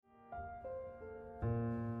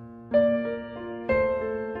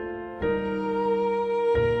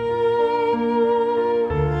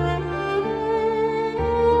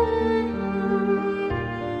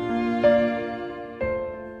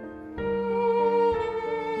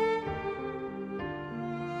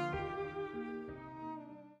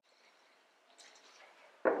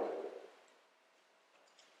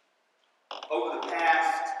Over the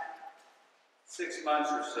past 6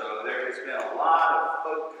 months or so, there has been a lot of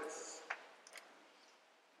focus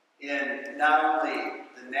in not only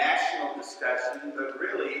the national discussion, but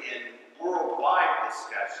really in worldwide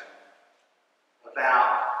discussion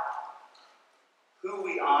about who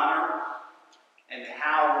we honor and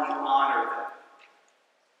how we honor them.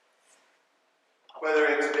 Whether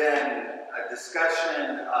it's been a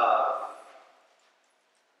discussion of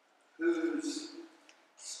whose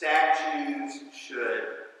statues should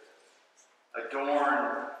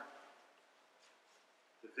adorn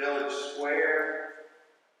the village square,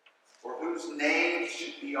 or whose names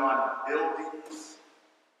should be on buildings,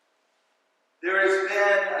 there has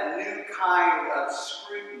been a new kind of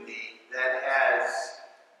scrutiny that has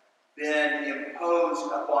been imposed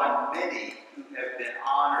upon many who have been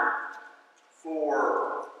honored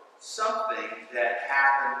for something that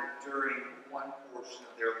happened during one portion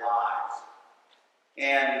of their lives.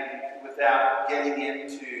 And without getting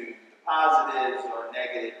into the positives or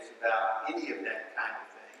negatives about any of that kind of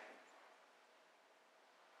thing,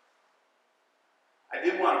 I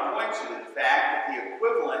did want to point you to the fact that the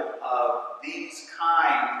equivalent of these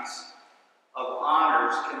kinds of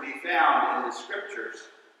honors can be found in the Scriptures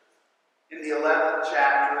in the 11th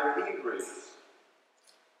chapter of Hebrews.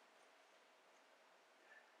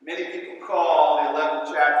 Many people call the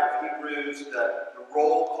 11th chapter of Hebrews the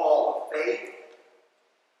roll call of faith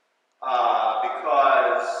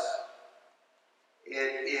because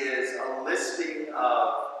it is a listing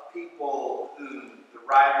of people whom the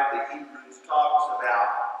writer of the Hebrews talks about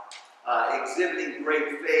exhibiting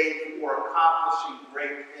great faith or accomplishing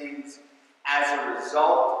great things as a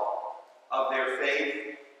result of their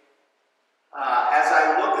faith. As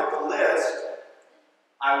I look at the list,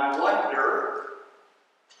 I wonder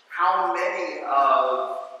how many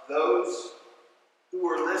of those who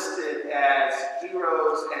are listed as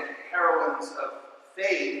heroes and heroines of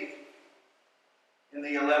faith in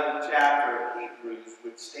the 11th chapter of Hebrews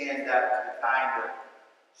would stand up to the kind of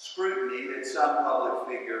scrutiny that some public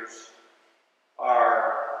figures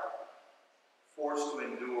are forced to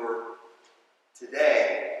endure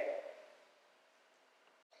today.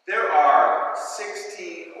 There are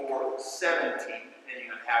 16 or 17, depending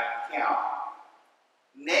on how you count,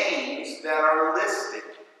 names that are listed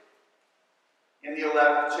in the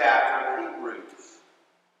 11th chapter of Hebrews.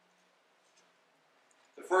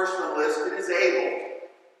 The first one listed is Abel.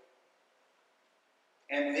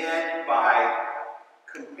 And then by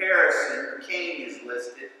comparison, Cain is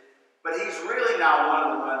listed, but he's really not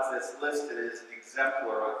one of the ones that's listed as an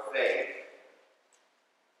exemplar of faith.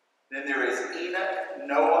 Then there is Enoch,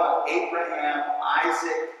 Noah, Abraham,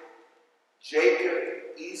 Isaac,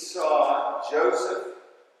 Jacob, Esau, Joseph,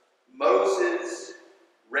 Moses,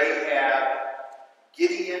 Rahab,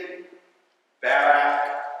 Gideon, Barak,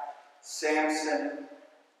 Samson,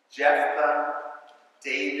 Jephthah,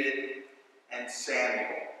 David, and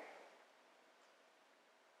Samuel.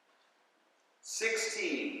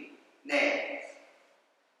 16 names.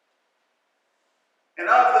 And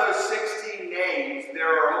of those 16 names, there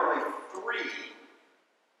are only 3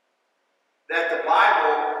 that the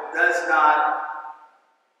Bible does not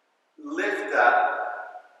lift up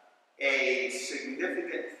a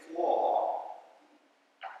significant flaw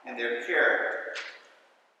in their character.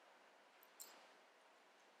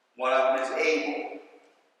 One of them is Abel.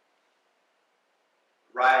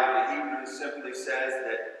 The writer of the Hebrews simply says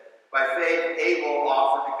that by faith Abel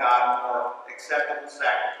offered to God a more acceptable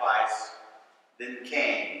sacrifice than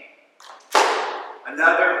Cain.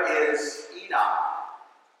 Another is Enoch.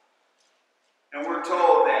 And we're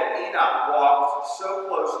told that Enoch walked so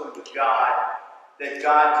closely with God that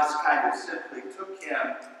God just kind of simply took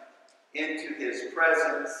him into his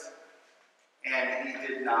presence and he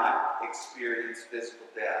did not experience physical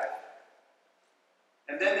death.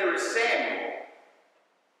 And then there is Samuel.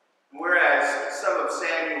 Whereas some of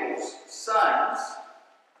Samuel's sons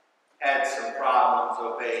had some problems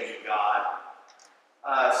obeying God,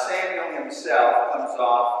 Samuel himself comes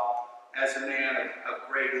off as a man of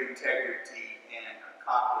great integrity and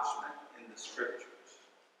accomplishment in the Scriptures.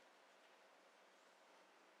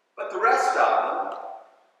 But the rest of them,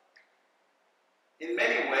 in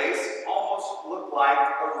many ways, almost look like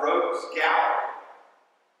a rogues gallery.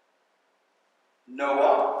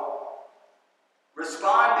 Noah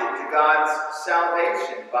responded to God's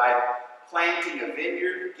salvation by planting a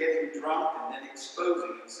vineyard, getting drunk, and then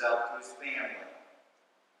exposing himself to his family.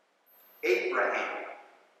 Abraham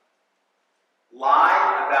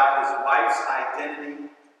lied about his wife's identity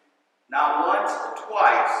not once but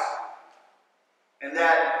twice, and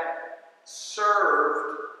that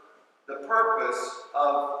served the purpose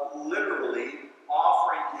of literally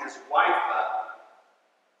offering his wife up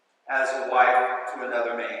as a wife to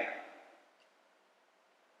another man.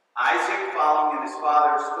 Isaac, following in his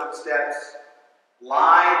father's footsteps,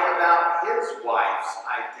 lied about his wife's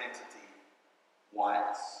identity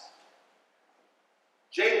once.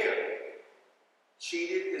 Jacob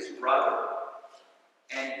cheated his brother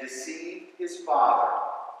and deceived his father.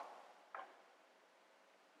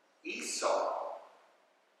 Esau,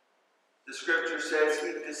 the scripture says,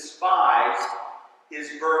 he despised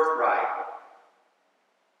his birthright.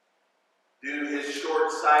 Due to his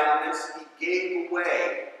short-sightedness, he gave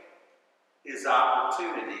away his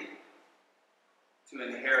opportunity to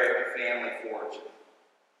inherit a family fortune.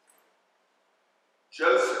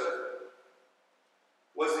 Joseph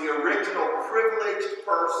was the original privileged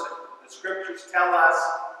person. The scriptures tell us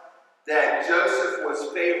that Joseph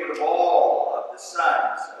was favored of all of the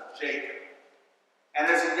sons of Jacob. And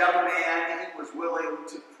as a young man, he was willing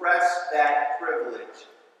to press that privilege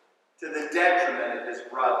to the detriment of his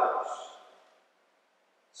brothers.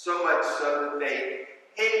 So much so that they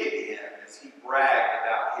hated him as he bragged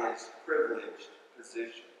about his privileged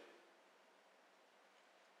position.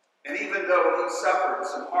 And even though he suffered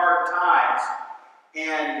some hard times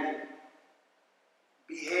and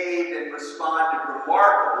behaved and responded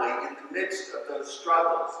remarkably in the midst of those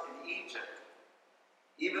struggles in Egypt,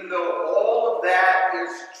 even though all of that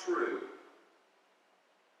is true,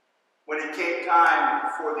 when it came time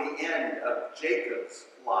for the end of Jacob's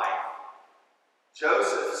life,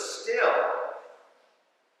 Joseph still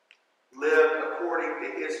lived according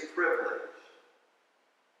to his privilege.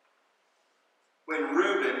 When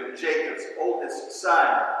Reuben, Jacob's oldest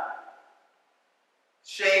son,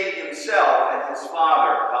 shamed himself and his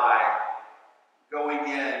father by going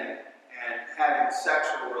in and having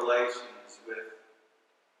sexual relations with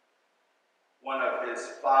one of his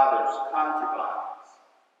father's concubines,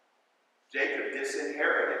 Jacob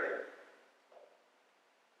disinherited him.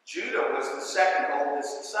 Judah was the second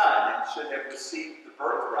oldest son and should have received the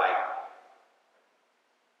birthright.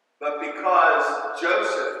 But because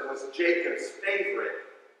Joseph was Jacob's favorite,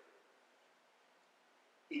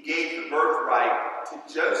 he gave the birthright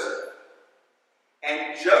to Joseph.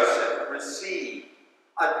 And Joseph received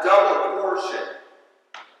a double portion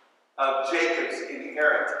of Jacob's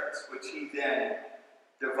inheritance, which he then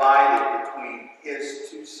divided between his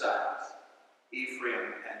two sons,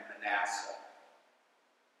 Ephraim and Manasseh.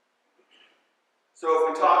 So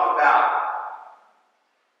if we talk about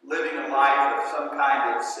living a life of some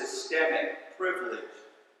kind of systemic privilege,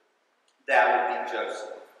 that would be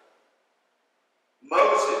Joseph.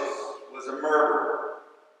 Moses was a murderer.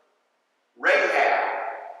 Rahab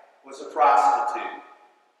was a prostitute.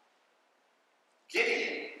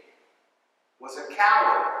 Gideon was a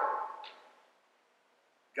coward.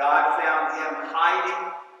 God found him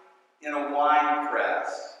hiding in a wine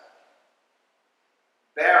press.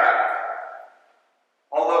 Barak,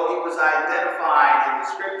 although he was identified in the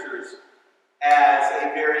scriptures as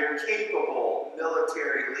a very capable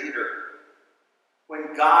military leader,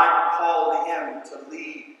 when God called him to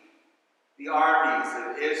lead the armies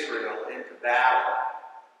of Israel into battle,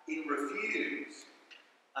 he refused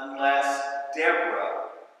unless Deborah,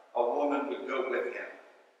 a woman, would go with him.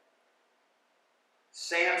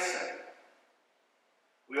 Samson.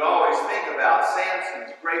 We always think about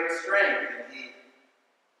Samson's great strength, and he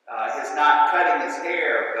his not cutting his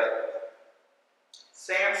hair, but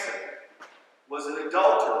Samson was an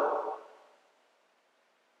adulterer.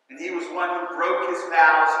 And he was one who broke his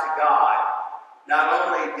vows to God. Not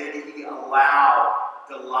only did he allow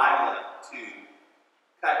Delilah to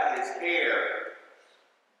cut his hair,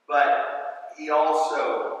 but he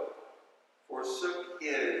also forsook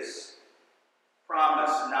his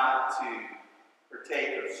promise not to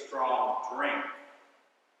partake of strong drink,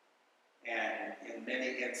 and in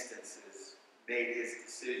many instances made his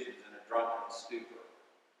decisions in a drunken stupor.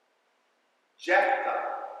 Jephthah,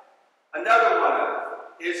 another one of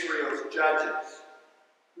Israel's judges,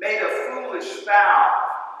 made a foolish vow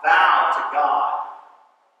to God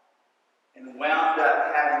and wound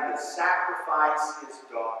up having to sacrifice his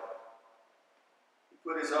daughter. He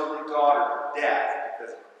put his only daughter to death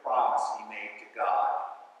because of a promise he made to God.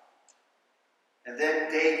 And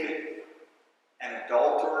then David, an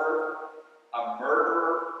adulterer, a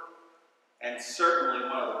murderer, and certainly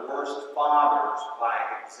one of the worst fathers by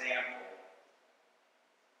example,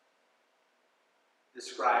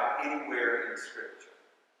 described anywhere in Scripture.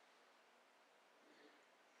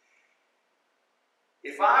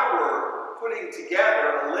 If I were putting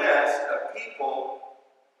together a list of people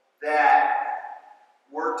that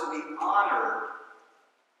were to be honored,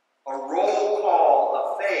 a roll call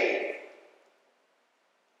of faith,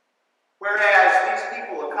 whereas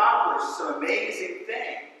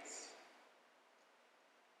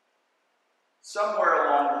somewhere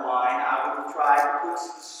along the line, I would have tried to put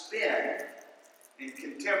some spin, in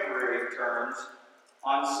contemporary terms,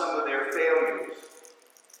 on some of their failures.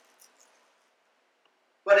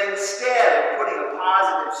 But instead of putting a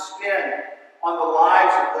positive spin on the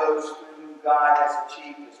lives of those through whom God has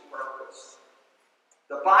achieved his purpose,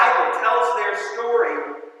 the Bible tells their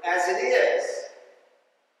story as it is,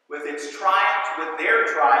 with its triumphs, with their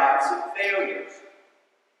triumphs and failures.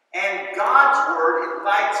 And God's Word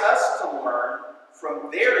invites us to learn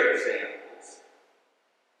from their examples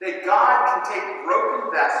that God can take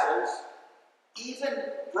broken vessels, even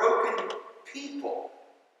broken people,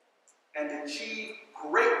 and achieve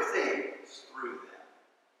great things through them.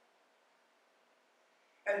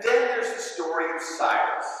 And then there's the story of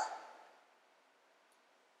Cyrus.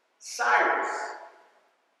 Cyrus,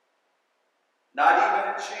 not even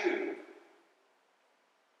a Jew.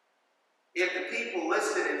 If the people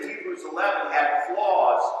listed in Hebrews 11 had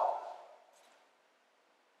flaws,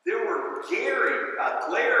 there were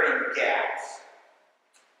glaring gaps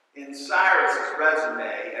in Cyrus's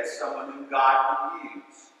resume as someone whom God would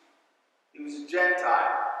use. He was a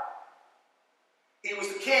Gentile. He was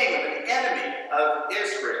the king of an enemy of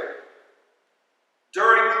Israel.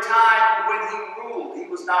 During the time when he ruled, he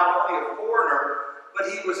was not only a foreigner, but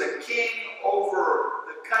he was a king over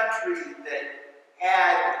the country that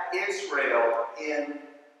had Israel in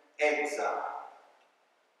exile.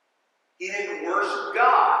 He didn't worship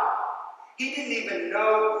God. He didn't even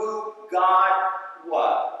know who God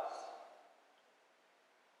was.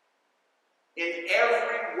 In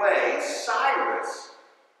every way, Cyrus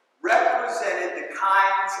represented the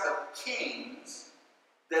kinds of kings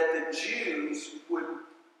that the Jews would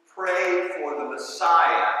pray for the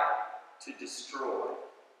Messiah to destroy.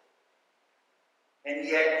 And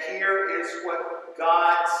yet here is what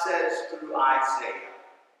God says through Isaiah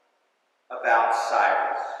about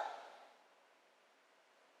Cyrus.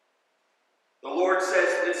 The Lord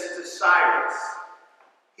says this to Cyrus,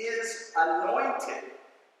 his anointed,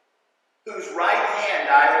 whose right hand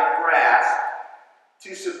I have grasped,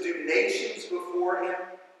 to subdue nations before him,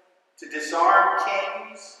 to disarm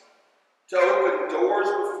kings, to open doors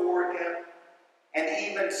before him, and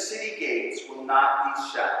even city gates will not be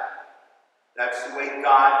shut. That's the way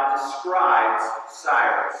God describes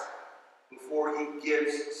Cyrus before he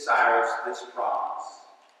gives Cyrus this promise.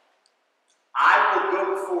 I will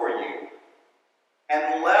go before you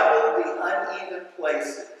and level the uneven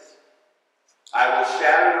places. I will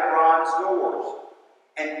shatter the bronze doors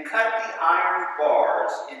and cut the iron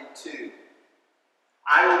bars in two.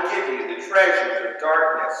 I will give you the treasures of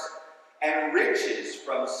darkness and riches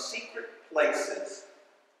from secret places,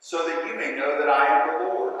 so that you may know that I am the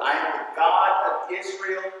Lord. I am the God of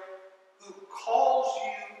Israel, who calls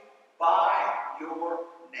you by your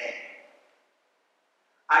name.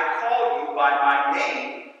 I call you by my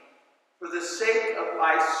name for the sake of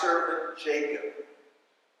my servant Jacob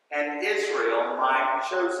and Israel, my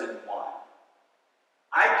chosen one.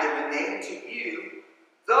 I give a name to you,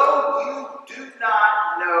 though you do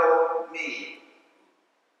not know me.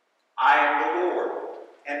 I am the Lord,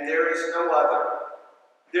 and there is no other.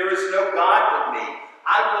 There is no God but me.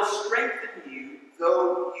 I will strengthen you,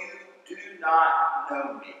 though you do not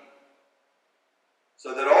know me,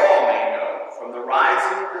 so that all may know, from the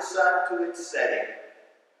rising of the sun to its setting,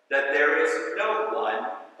 that there is no one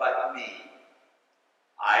but me.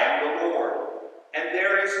 I am the Lord, and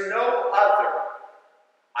there is no other.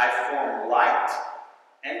 I form light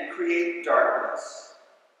and create darkness.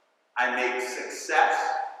 I make success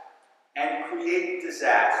and create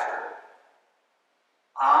disaster.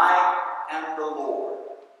 I am the Lord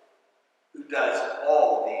who does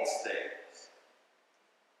all these things.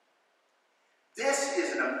 This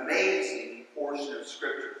is an amazing portion of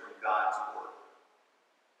Scripture from God's Word.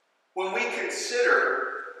 When we consider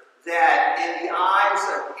that in the eyes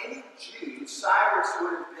of any Jew, Cyrus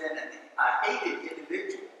would have been a hated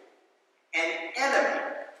individual, an enemy,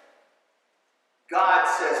 God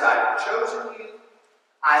says, I have chosen you,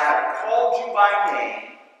 I have called you by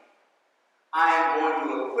name, I am going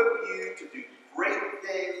to equip you to do great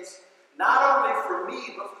things, not only for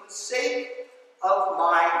me, but for the sake of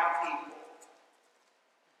my people.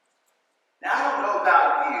 Now, I don't know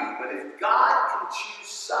about you, but if God can choose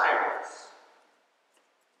Cyrus,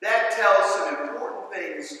 that tells some important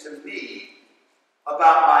things to me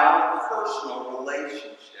about my own personal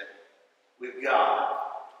relationship with God.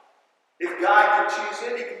 If God can choose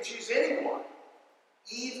him, he can choose anyone,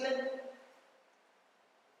 even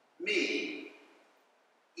me,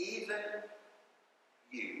 even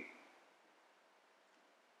you.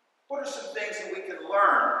 What are some things that we can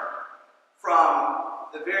learn from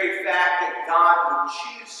the very fact that God would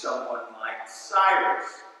choose someone like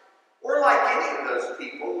Cyrus, or like any of those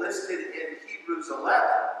people listed in Hebrews 11,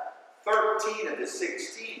 13 of the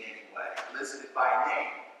 16 anyway, listed by name.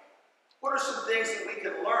 What are some things that we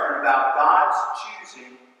can learn about God's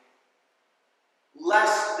choosing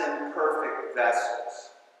less than perfect vessels?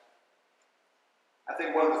 I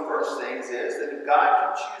think one of the first things is that if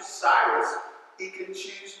God can choose Cyrus, he can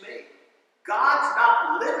choose me. God's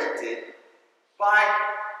not limited by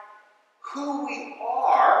who we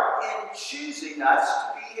are in choosing us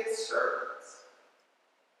to be his servants.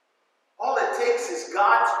 All it takes is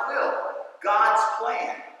God's will, God's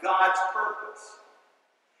plan, God's purpose.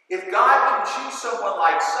 If God can choose someone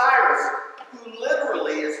like Cyrus, who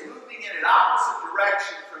literally is moving in an opposite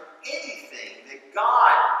direction from anything that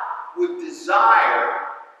God would desire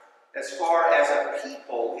as far as a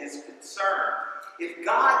people is concerned, if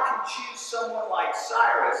God can choose someone like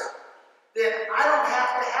Cyrus, then I don't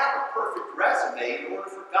have to have a perfect resume in order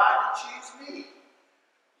for God to choose me.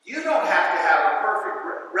 You don't have to have a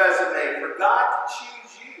perfect resume for God to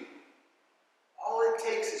choose you. All it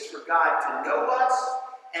takes is for God to know us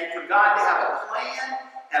and for God to have a plan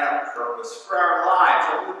and a purpose for our lives.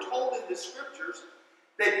 And we're told in the scriptures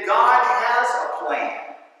that God has a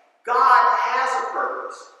plan. God has a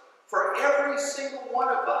purpose for every single one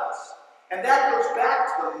of us. And that goes back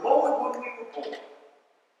to the moment when we were born.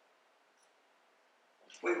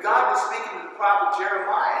 When God was speaking to the prophet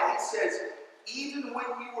Jeremiah, he says, even when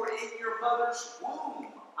you were in your mother's womb,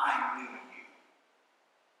 I knew you.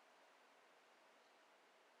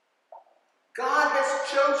 God has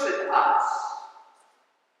chosen us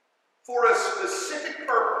for a specific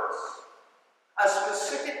purpose, a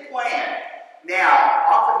specific plan. Now,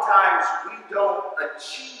 oftentimes we don't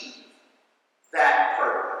achieve that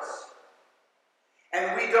purpose.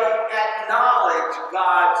 And we don't acknowledge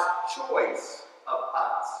God's choice of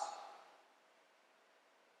us.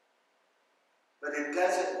 But it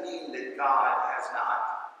doesn't mean that God has not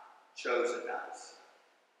chosen us.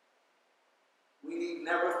 We need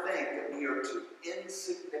never think that we are too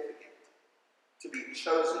insignificant to be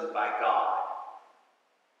chosen by God,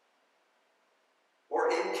 or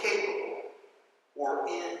incapable, or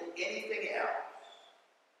in anything else.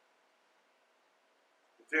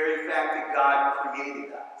 The very fact that God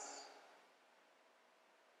created us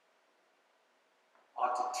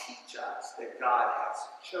ought to teach us that God has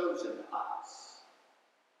chosen us.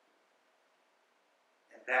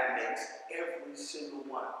 And that makes every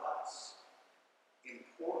single one of us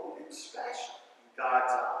important and special in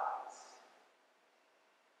God's eyes.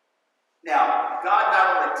 Now, God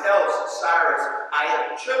not only tells Cyrus, I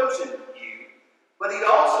have chosen you, but he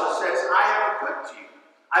also says, I have equipped you.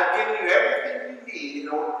 I've given you everything you need in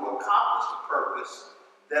order to accomplish the purpose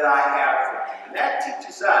that I have for you. And that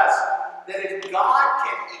teaches us that if God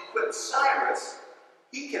can equip Cyrus,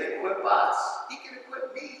 he can equip us. He can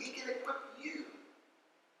equip me. He can equip you.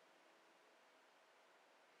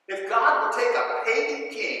 If God will take a pagan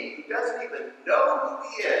king who doesn't even know who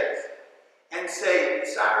he is and say,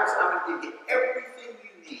 Cyrus, I'm going to give you everything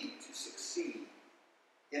you need to succeed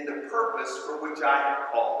in the purpose for which I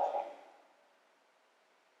have called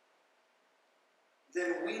you,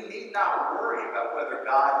 then we need not worry about whether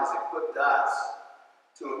God has equipped us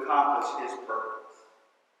to accomplish his purpose.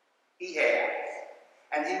 He has,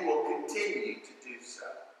 and he will continue to do so.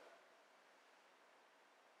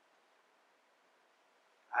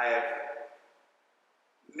 I have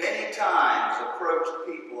many times approached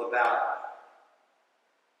people about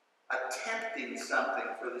attempting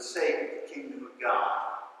something for the sake of the kingdom of God.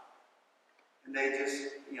 And they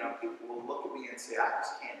just, people will look at me and say, I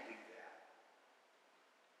just can't do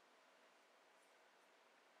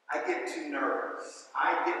that. I get too nervous.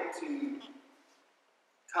 I get too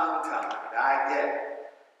tongue-tied. I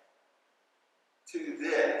get to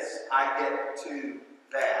this. I get to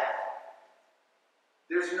that.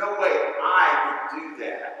 There's no way I could do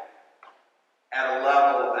that at a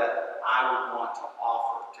level that I would want to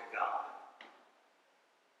offer to God.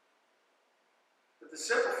 But the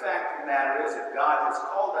simple fact of the matter is, if God has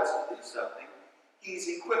called us to do something, he's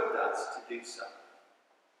equipped us to do something.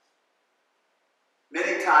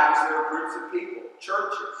 Many times there are groups of people,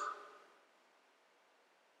 churches,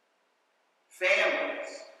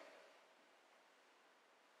 families,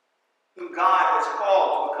 whom God has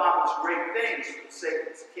called to accomplish great things for the sake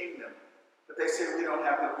of his kingdom, but they say we don't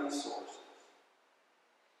have the resources.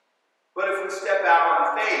 But if we step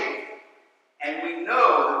out on faith and we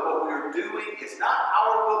know that what we're doing is not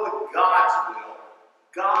our will but God's will,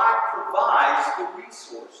 God provides the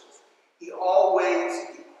resources. He always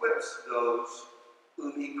equips those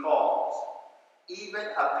whom he calls, even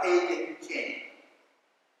a pagan king.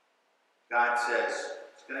 God says,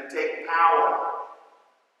 it's going to take power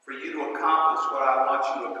for you to accomplish what I want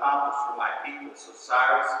you to accomplish for my people. So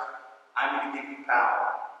Cyrus, I'm going to give you power.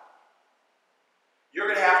 You're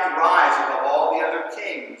going to have to rise above all the other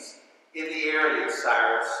kings in the area,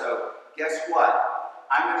 Cyrus. So guess what?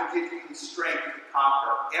 I'm going to give you the strength to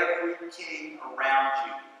conquer every king around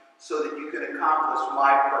you so that you can accomplish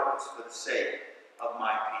my purpose for the sake of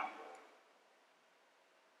my people.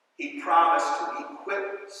 He promised to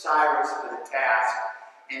equip Cyrus for the task,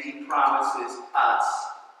 and he promises us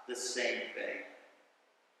the same thing.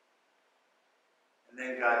 And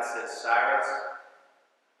then God says, Cyrus,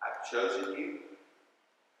 I've chosen you.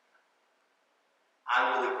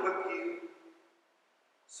 I will equip you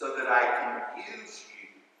so that I can use you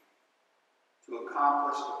to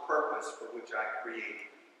accomplish the purpose for which I created you.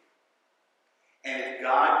 And if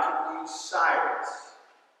God can use Cyrus,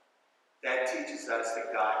 that teaches us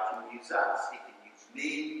that God can use us. He can use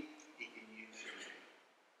me. He can use you.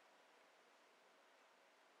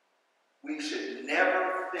 We should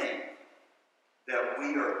never think that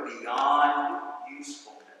we are beyond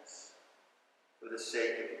usefulness for the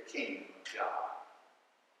sake of the kingdom of God.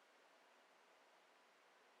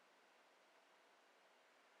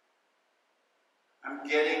 I'm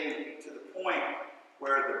getting to the point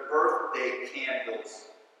where the birthday candles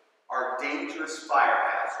are dangerous fire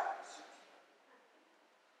hazards.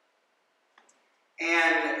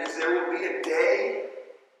 And as there will be a day,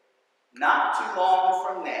 not too long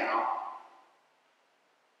from now,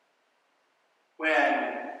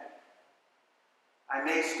 when I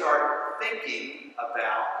may start thinking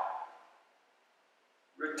about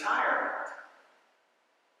retirement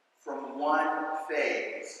from one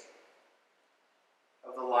phase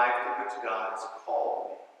of the life to which God has called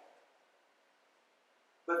me.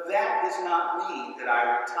 But that does not mean that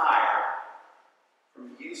I retire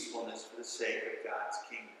from usefulness for the sake of God's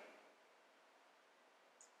kingdom.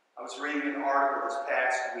 I was reading an article this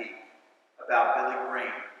past week about Billy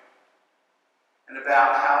Graham and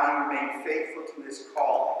about how he remained faithful to his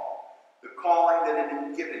calling, the calling that had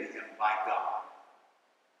been given him by God.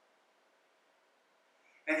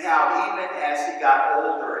 And how even as he got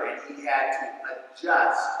older and he had to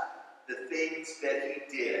adjust the things that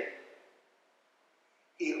he did,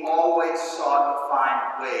 he always sought to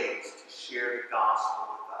find ways to share the gospel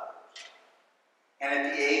with others. And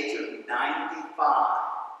at the age of 95,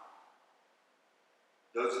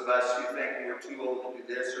 those of us who think we're too old to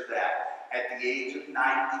do this or that, at the age of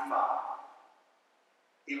 95,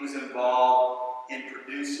 he was involved in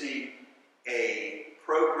producing a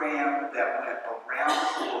program that went around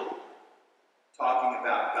the world talking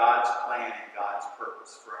about God's plan and God's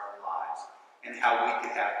purpose for our lives and how we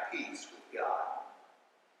could have peace with God.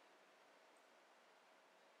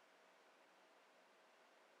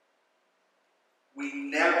 We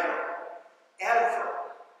never, ever,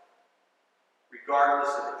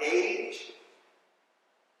 regardless of age,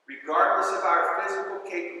 regardless of our physical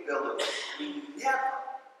capabilities, we never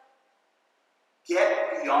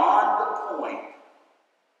get beyond the point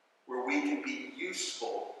where we can be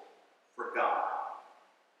useful for God.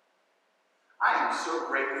 I am so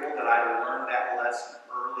grateful that I learned that lesson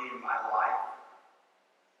early in my life,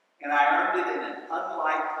 and I learned it in an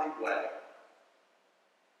unlikely way.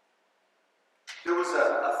 There was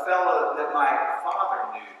a fellow that my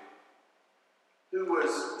father knew who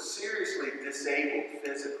was seriously disabled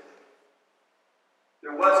physically.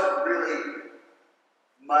 There wasn't really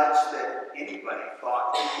much that anybody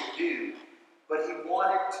thought he could do, but he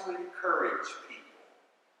wanted to encourage people.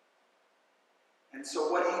 And so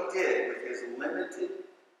what he did with his limited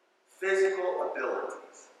physical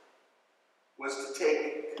abilities was to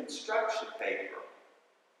take construction paper,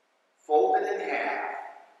 fold it in half,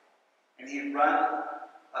 and he'd run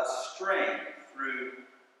a string through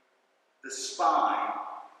the spine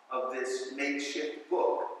of this makeshift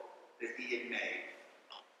book that he had made.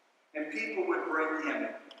 And people would bring him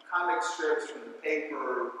comic strips from the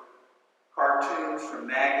paper, cartoons from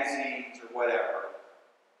magazines, or whatever.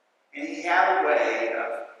 And he had a way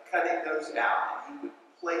of cutting those out, and he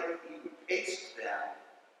would paste them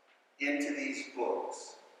into these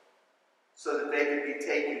books so that they could be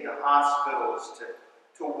taken to hospitals,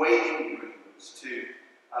 to waiting rooms, to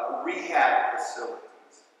rehab facilities,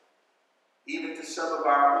 even to some of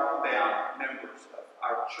our homebound members of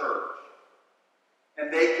our church.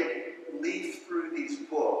 And they could leaf through these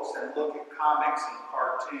books and look at comics and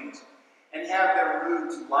cartoons and have their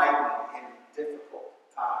moods lightened in difficult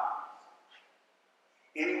times.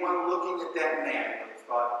 Anyone looking at that man would have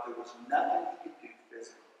thought there was nothing he could do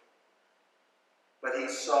physically. But he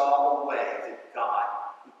saw a way that God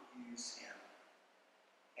could use him.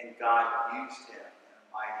 And God used him in a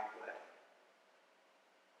mighty way.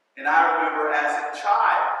 And I remember as a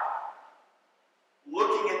child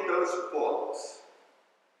looking at those books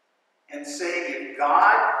and saying, if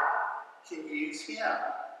God can use him,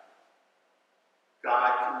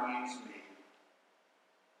 God can use me.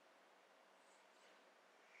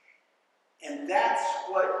 And that's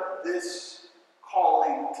what this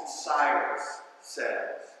calling to Cyrus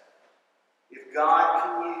says. If God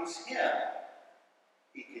can use him,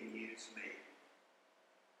 he can use me.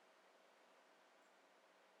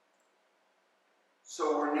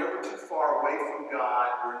 So we're never too far away from God.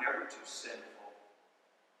 We're never too sinful.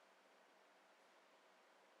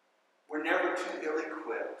 We're never too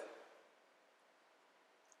ill-equipped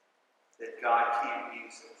that God can't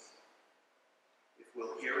use us. If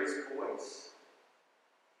we'll hear his voice,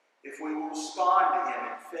 if we will respond to him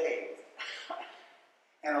in faith,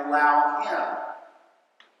 and allow him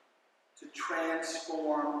to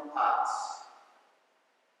transform us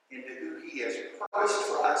into who he has purposed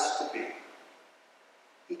for us to be,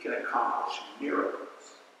 he can accomplish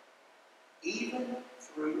miracles, even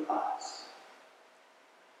through us.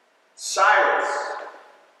 Cyrus,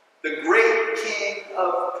 the great king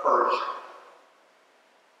of Persia,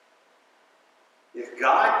 if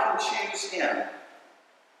God can choose him,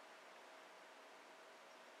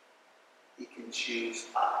 he can choose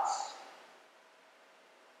us.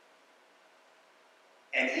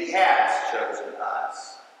 And he has chosen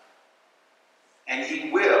us. And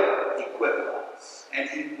he will equip us. And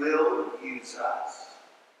he will use us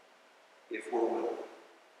if we're willing.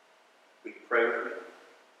 We pray with me.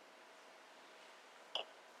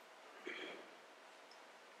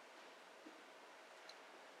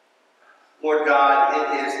 Lord God,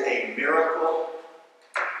 it is a miracle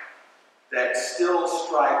that still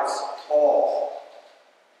strikes all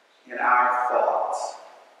in our thoughts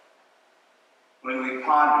when we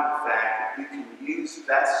ponder the fact that you can use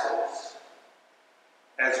vessels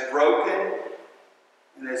as broken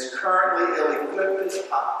and as currently ill-equipped as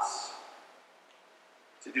us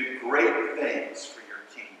to do great things for your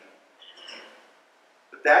kingdom.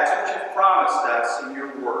 But that's what you've promised us in your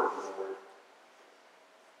word, Lord.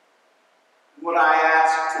 What I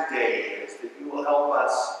ask today is that you will help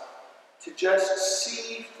us to just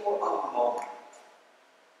see for a moment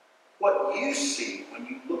what you see when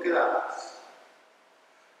you look at us,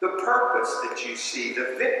 the purpose that you see,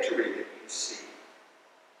 the victory that you see,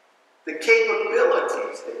 the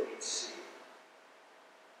capabilities that you see.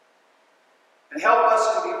 And help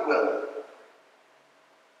us to be willing,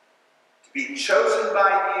 to be chosen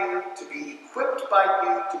by you, to be equipped by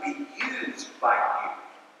you, to be used by you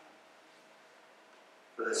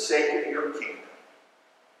for the sake of your kingdom.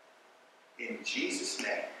 In Jesus'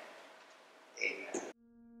 name.